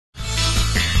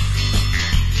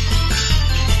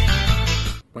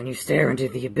When you stare into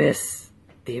the abyss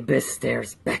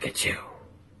stares back at you.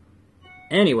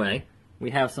 Anyway,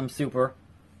 we have some Super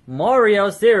Mario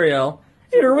cereal.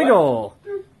 Here we go.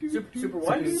 Super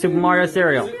what? Super Mario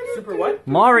cereal. Super what?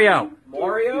 Mario.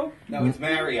 Mario? No, it's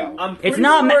Mario. It's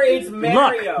not it's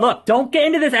Mario. Look, don't get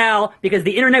into this, Al, because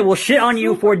the internet will shit on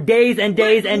you for days and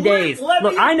days and days.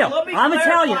 Look, I know. I'm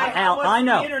Italian, Al. I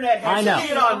know. I know.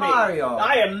 Shit on me. Mario.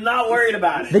 I am not worried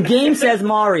about it. The game says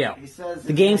Mario. He says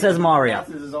The game says Mario.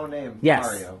 That's his own name. Yes.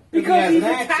 Mario. Because He he's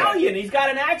has an Italian. He's got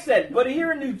an accent. But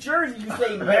here in New Jersey, you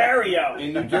say Mario.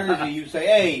 In New Jersey, you say,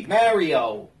 "Hey,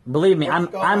 Mario." Believe me,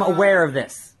 I'm aware of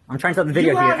this. I'm trying to start the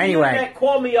video here. Anyway. Internet,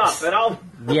 call me up and I'll...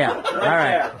 Yeah,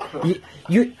 alright.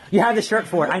 You have the shirt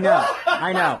for it. I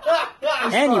know.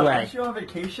 Anyway. Aren't you on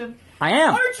vacation? I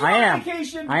am. Aren't you I on am.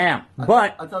 vacation? I am.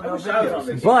 But I thought that was I was on videos.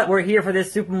 vacation. but we're here for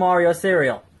this Super Mario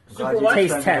cereal. Glad you what?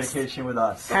 Taste spent test. vacation with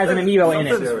us. Has an amiibo in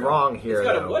Something's it. wrong here. It's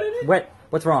got a though. what in it?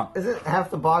 What's wrong? Isn't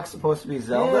half the box supposed to be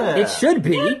Zelda? It should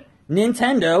be.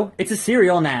 Nintendo, it's a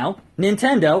cereal now.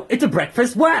 Nintendo, it's a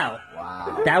breakfast. Wow.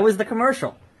 Wow. That was the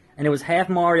commercial. And it was half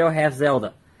Mario, half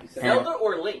Zelda. Zelda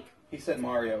or Link? He said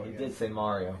Mario. He did say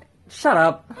Mario. Shut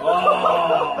up.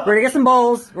 Oh. We're gonna get some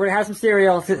bowls. We're gonna have some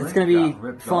cereal. It's gonna be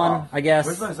Ripped fun, off. I guess.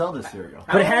 Where's my Zelda cereal?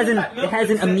 But it has an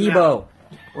amiibo.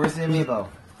 Where's the amiibo?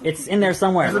 It's in there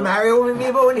somewhere. There's a Mario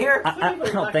amiibo in here? I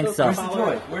don't think so. Where's the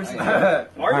toy? Where's the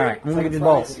Alright, I'm gonna get these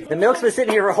bowls. The milk's been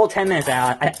sitting here for a whole 10 minutes,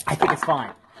 Al. I think it's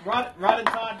fine. Rod and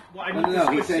Todd, well, I need to No,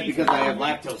 he switch said seats because I have with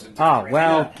one of lactose you. Oh,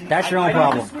 well, that's your own I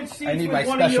problem. need to switch seats I need with my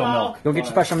one of special you all. milk. Go get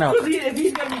your special milk. Because if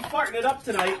he's going to be farting it up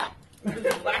tonight, because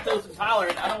he's lactose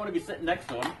intolerant, I don't want to be sitting next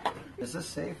to him. Is this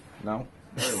safe? No.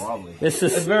 Very wobbly. This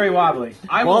is... very wobbly.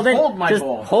 I will then, hold my just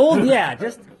bowl. hold, yeah,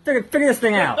 just figure this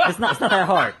thing out. It's not that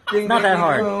hard. It's not that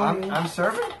hard. I'm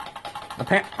serving?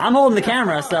 I'm holding the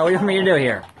camera, so what do you want me to do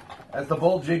here? As the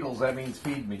bowl jiggles, that means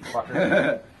feed me,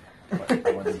 fucker.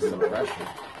 I wasn't so Russian.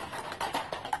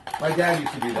 My dad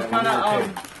used to do that when we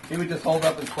were kids. He would just hold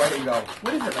up his plate and go,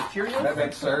 What is it, like Cheerios? that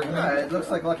makes serve. It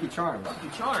looks like Lucky Charms. Lucky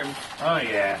Charms. Oh,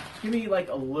 yeah. Give me like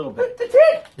a little bit.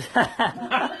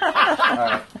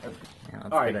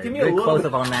 All right, give me a little close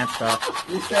bit. up on that stuff.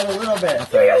 You said a little bit.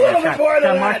 Give me a little bit more than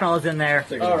Got that. marshmallows in there.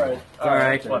 All right. All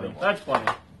right. That's funny. That's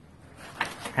funny.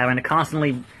 Having to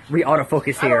constantly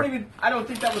re-autofocus here. I don't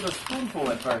think that was a spoonful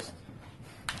at first.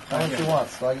 How much you want,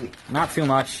 Sluggy? Not too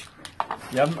much.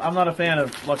 Yeah, I'm not a fan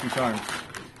of Lucky Charms.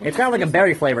 It's got like a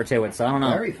berry flavor to it, so I don't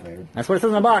know. Berry flavored. That's what it says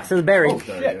in the box. It says berry. Oh,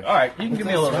 Shit. All right, you can give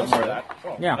me a little bit more of that.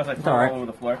 Yeah, As I it's throw all it right. all over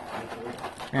the floor.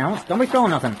 Yeah, don't be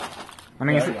throwing nothing. I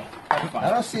mean, There you go. That's I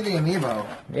fine. don't see the amiibo.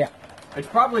 yeah. It's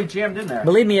probably jammed in there.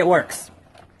 Believe me, it works.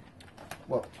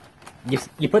 Well,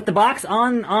 You put the box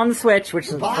on the switch, which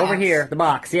is box? over here. The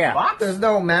box, yeah. Box? there's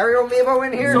no Mario amiibo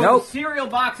in here? So Nope. the cereal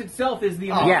box itself is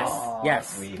the Oh. amiibo.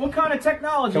 Yes. What kind of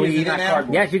technology Can we is eat in that it now?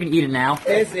 cardboard? Yes, you can eat it now.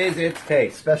 This is its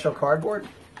taste. Special cardboard?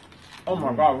 Oh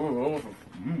my god.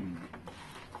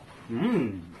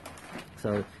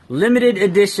 So, limited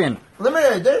edition.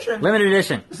 Limited edition? Limited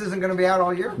edition. This isn't going to be out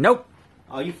all year? Nope.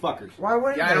 Oh, you fuckers. Why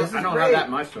wouldn't Yeah, they? I This don't is have great. that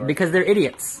much store. Because they're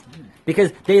idiots.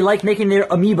 Because they like making their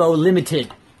amiibo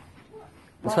limited.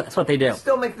 That's what they do.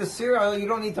 Still make the cereal. You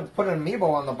don't need to put an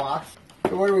amiibo on the box.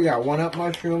 So what do we got? 1-up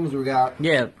mushrooms. We got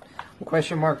Yeah.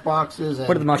 question mark boxes. And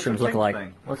What do the mushrooms look like?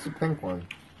 What's the pink one?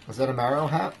 Is that a Mario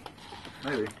hat?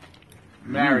 Maybe.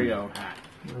 Mario hat.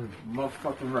 Most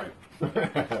fucking right.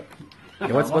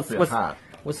 Yeah, what's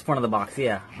the front of the box?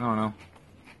 Yeah, I don't know.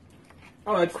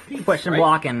 Oh, that's peach, Question right?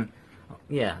 block and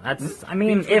yeah, that's. I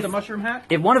mean, Peach with if the mushroom hat?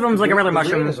 if one of them's like a regular The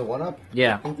green mushroom, is a 1-up?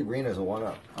 yeah, I think the green is a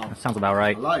 1-up. that sounds about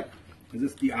right. I like. Is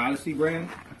this the Odyssey brand?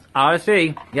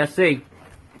 Odyssey, yes, see,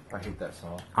 I hate that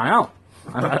song. I know.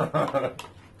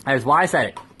 That is why I said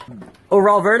it.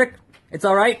 Overall verdict, it's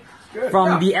all right. Good. From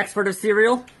Yeah. the expert of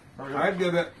cereal, I'd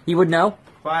give it he would know.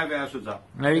 5 acids up.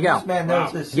 There you go. This man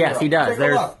knows his Yes, cereal. he does. Take a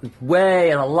There's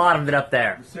look. a lot of it up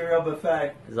there. Cereal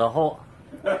buffet. There's a whole.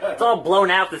 It's all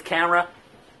blown out. This camera.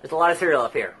 There's a lot of cereal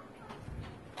up here.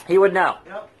 He would know.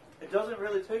 Yep. It doesn't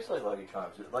really taste like Lucky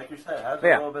Charms. Like you said, it has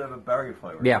Yeah. a little bit of a berry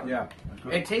flavor. Yeah. Yeah.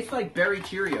 It tastes like berry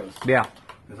Cheerios. Yeah.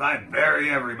 Because I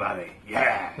bury everybody.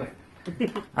 Yeah.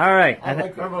 All right.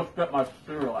 I'm gonna spit my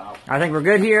cereal out. I think we're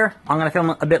good here. I'm going to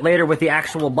film a bit later with the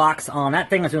actual box on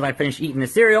that thing as soon as I finish eating the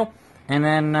cereal. And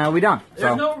then we're done.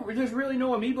 So, There's really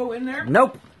no amiibo in there?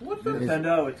 nope. What the?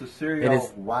 Nintendo, it's a cereal. It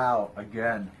is- Wow,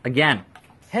 again. Again.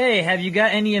 Hey, have you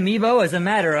got any amiibo? As a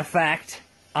matter of fact,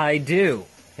 I do.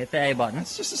 Hit the A button.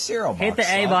 It's just a cereal box. Hit the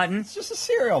A slug. button. It's just a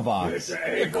cereal box.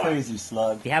 You're crazy,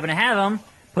 slug. If you happen to have them,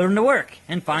 put them to work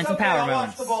and find some power I'll watch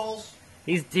moments. the bowls.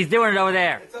 He's doing it over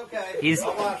there. It's okay. He's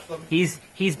I'll watch them. he's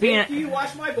being Do you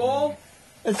wash my bowl?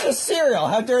 It's just cereal.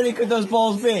 How dirty could those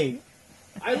bowls be?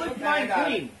 I licked mine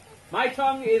clean. My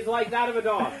tongue is like that of a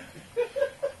dog.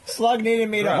 Slug needed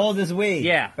me to hold his Wii.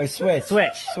 Yeah. Or switch.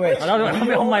 Switch. Switch. Let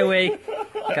me hold my way.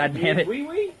 God damn it.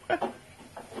 Wee?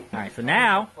 Alright, so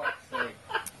now,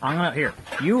 I'm gonna, here,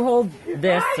 you hold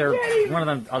this, or one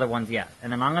of the other ones, yeah.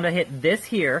 And then I'm gonna hit this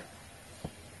here.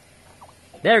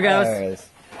 There it goes. There it is.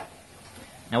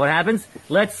 Now what happens?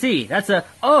 Let's see. That's a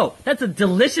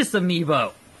delicious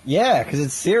amiibo. Yeah, because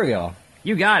it's cereal.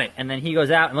 You got it. And then he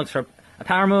goes out and looks for a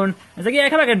power moon. He's like, yeah,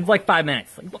 come back in like 5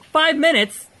 minutes. Like, 5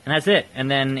 minutes? And that's it. And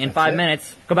then in 5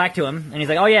 minutes, go back to him, and he's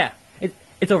like, oh yeah,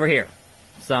 it's over here.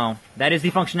 So, that is the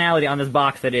functionality on this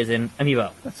box that is in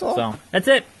Amiibo. That's all? So, that's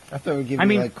it. I thought we'd give I you,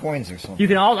 mean, like, coins or something. You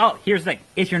can here's the thing.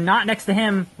 If you're not next to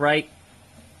him, right,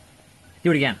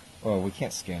 do it again. Oh, we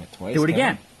can't scan it twice. Do it can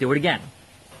again. Do it again.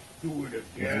 we?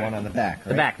 There's one on the back,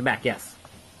 right? The back, yes.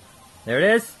 There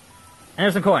it is. And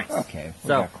there's some coins. Okay, we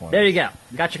So, got coins. there you go.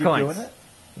 You got your coins. Doing it?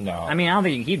 No. I mean, I don't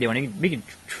think you can keep doing it. We can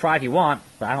try if you want,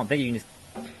 but I don't think you can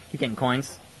just keep getting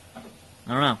coins.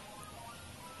 I don't know.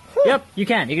 Yep, you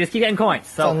can. You can just keep getting coins.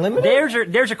 So It's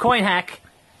unlimited? there's your coin hack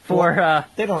for.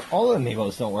 They don't. All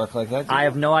Amiibos don't work like that. Do I they?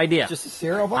 have no idea. Just a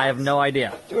cereal box. I have no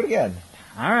idea. Do it again.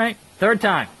 All right, third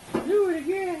time. Do it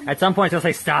again. At some point, they'll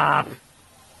say stop.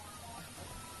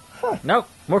 Nope,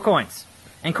 more coins.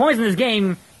 And coins in this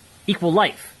game equal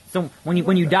life. So when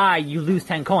you die, you lose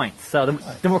 10 coins. So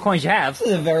the more coins you have. This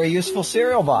is a very useful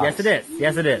cereal box. Yes, it is.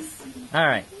 Yes, it is. All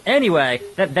right. Anyway,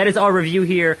 that is our review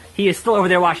here. He is still over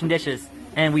there washing dishes,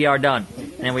 and we are done,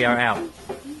 and we are out.